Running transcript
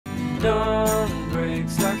dawn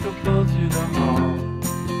breaks like a bolt through the hall.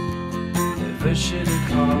 Never should have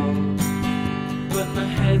called, but my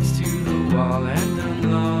head's to the wall and I'm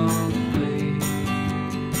lonely.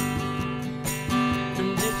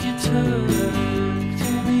 And if you turn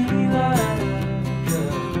to me like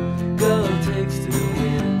a girl takes to the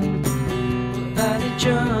wind, well, I'd have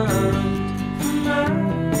jumped from my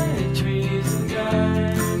trees and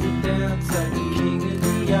died and danced like a king in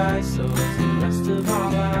the ice. So as the rest of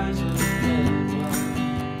our lives were dead.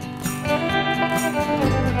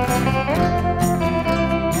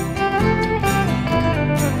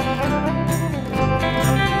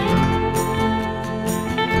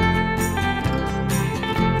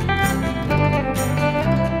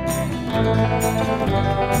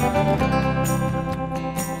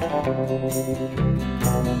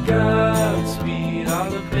 Godspeed, all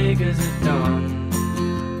the beggars at dawn,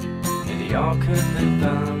 and they all cut their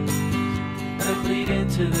thumbs and bleed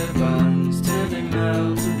into their buns till they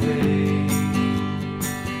melt away.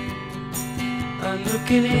 I'm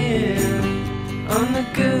looking in on the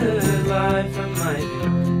good life I might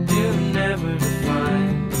be doomed never to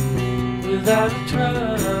find. Without a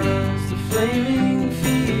trust, the flaming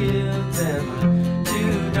fields am I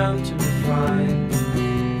too dumb to refine.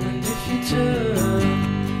 And if you turn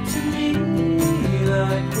to me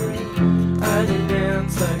like one, I'd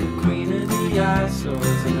dance like a queen of the ice. So